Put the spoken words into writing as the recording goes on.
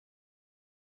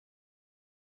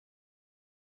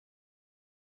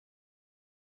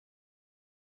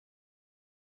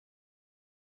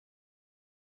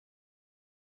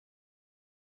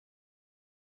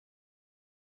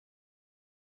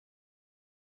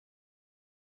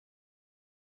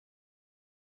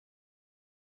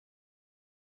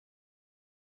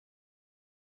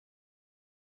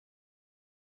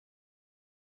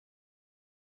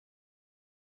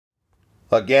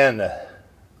Again,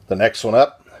 the next one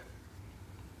up.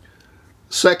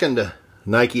 Second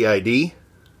Nike ID.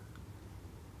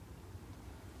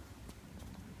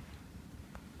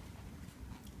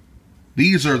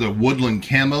 These are the Woodland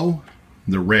Camo,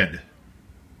 the red.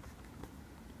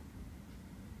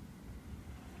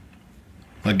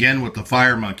 Again with the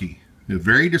fire monkey. They're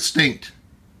very distinct.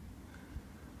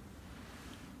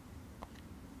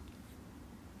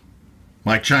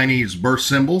 My Chinese birth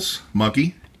symbols,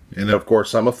 monkey, and of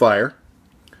course I'm a fire.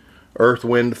 Earth,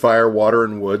 wind, fire, water,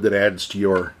 and wood that adds to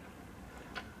your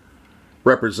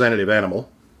representative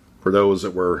animal, for those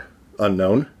that were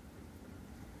unknown.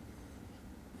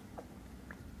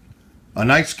 A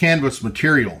nice canvas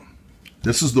material.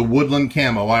 This is the Woodland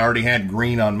Camo. I already had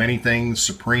green on many things,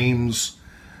 Supremes,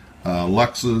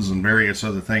 Luxes, and various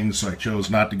other things, so I chose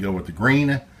not to go with the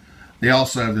green. They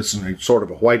also have this in a sort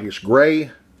of a whitish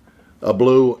gray, a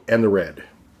blue, and the red.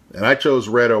 And I chose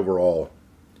red overall.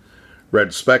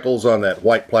 Red speckles on that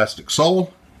white plastic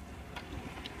sole.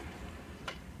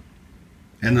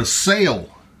 And the sail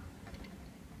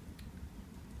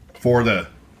for the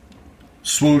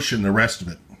swoosh and the rest of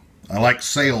it. I like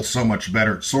sail so much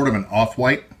better. It's sort of an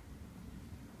off-white.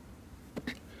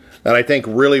 And I think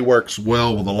really works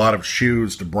well with a lot of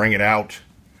shoes to bring it out.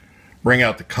 Bring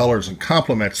out the colors and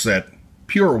complements that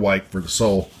pure white for the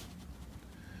sole.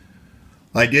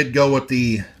 I did go with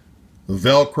the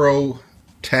Velcro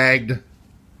tagged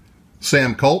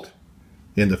Sam Colt.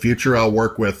 In the future I'll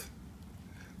work with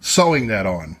sewing that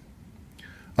on.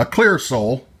 A clear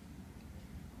sole.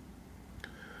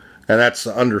 And that's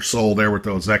the undersole there with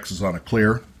those X's on a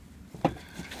clear.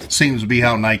 Seems to be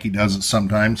how Nike does it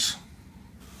sometimes.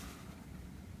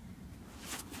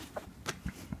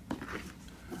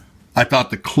 I thought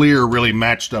the clear really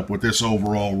matched up with this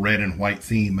overall red and white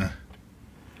theme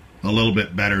a little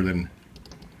bit better than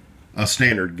a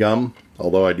standard gum,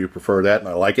 although I do prefer that and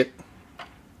I like it.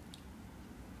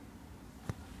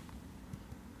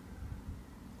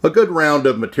 A good round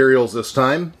of materials this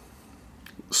time.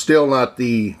 Still not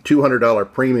the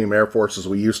 $200 premium Air Forces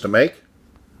we used to make.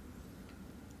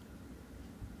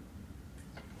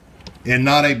 And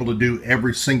not able to do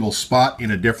every single spot in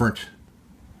a different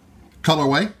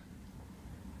colorway.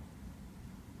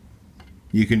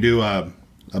 You can do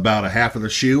about a half of the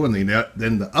shoe and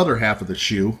then the other half of the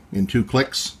shoe in 2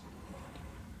 clicks.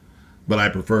 But I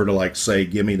prefer to, like, say,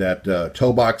 give me that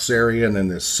toe box area and then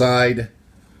this side,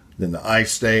 then the eye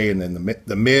stay, and then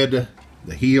the mid,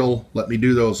 the heel. Let me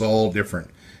do those all different.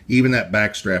 Even that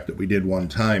back strap that we did one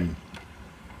time.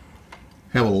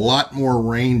 Have a lot more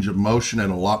range of motion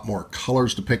and a lot more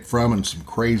colors to pick from and some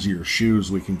crazier shoes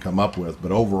we can come up with.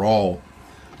 But overall,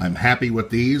 I'm happy with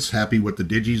these, happy with the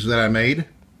digis that I made.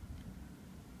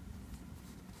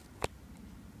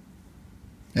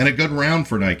 And a good round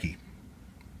for Nike.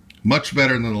 Much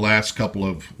better than the last couple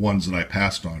of ones that I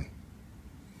passed on.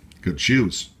 Good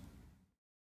shoes.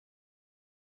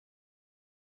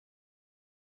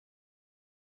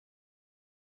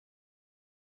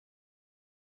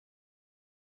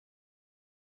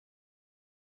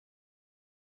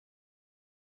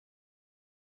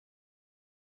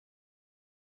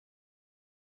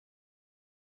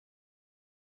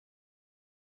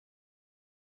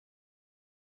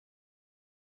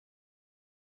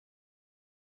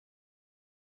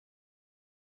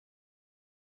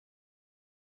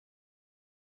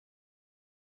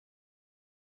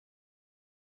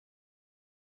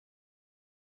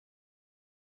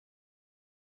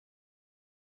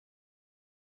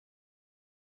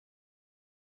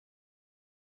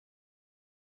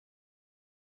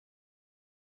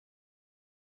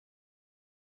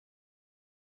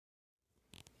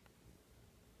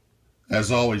 As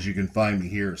always, you can find me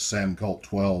here, Sam Colt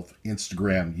 12,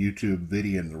 Instagram, YouTube,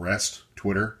 video, and the rest,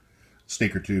 Twitter,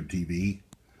 SneakerTube TV.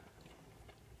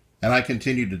 And I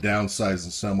continue to downsize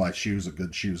and sell my shoes at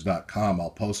goodshoes.com. I'll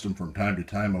post them from time to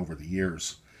time over the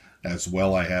years. As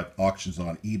well, I have auctions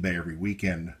on eBay every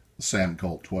weekend, Sam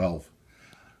Colt 12.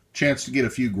 Chance to get a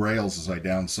few grails as I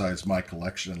downsize my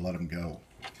collection and let them go.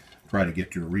 Try to get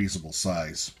to a reasonable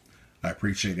size. I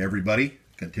appreciate everybody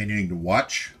continuing to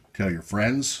watch. Tell your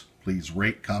friends. Please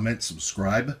rate, comment,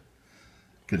 subscribe.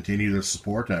 Continue the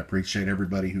support. I appreciate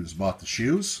everybody who's bought the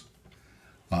shoes.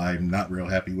 I'm not real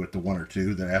happy with the one or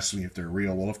two that asked me if they're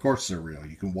real. Well, of course they're real.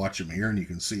 You can watch them here and you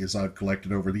can see as I've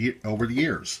collected over the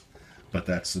years. But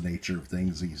that's the nature of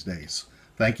things these days.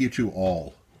 Thank you to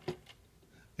all.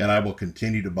 And I will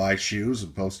continue to buy shoes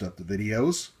and post up the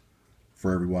videos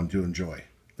for everyone to enjoy.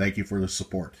 Thank you for the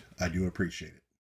support. I do appreciate it.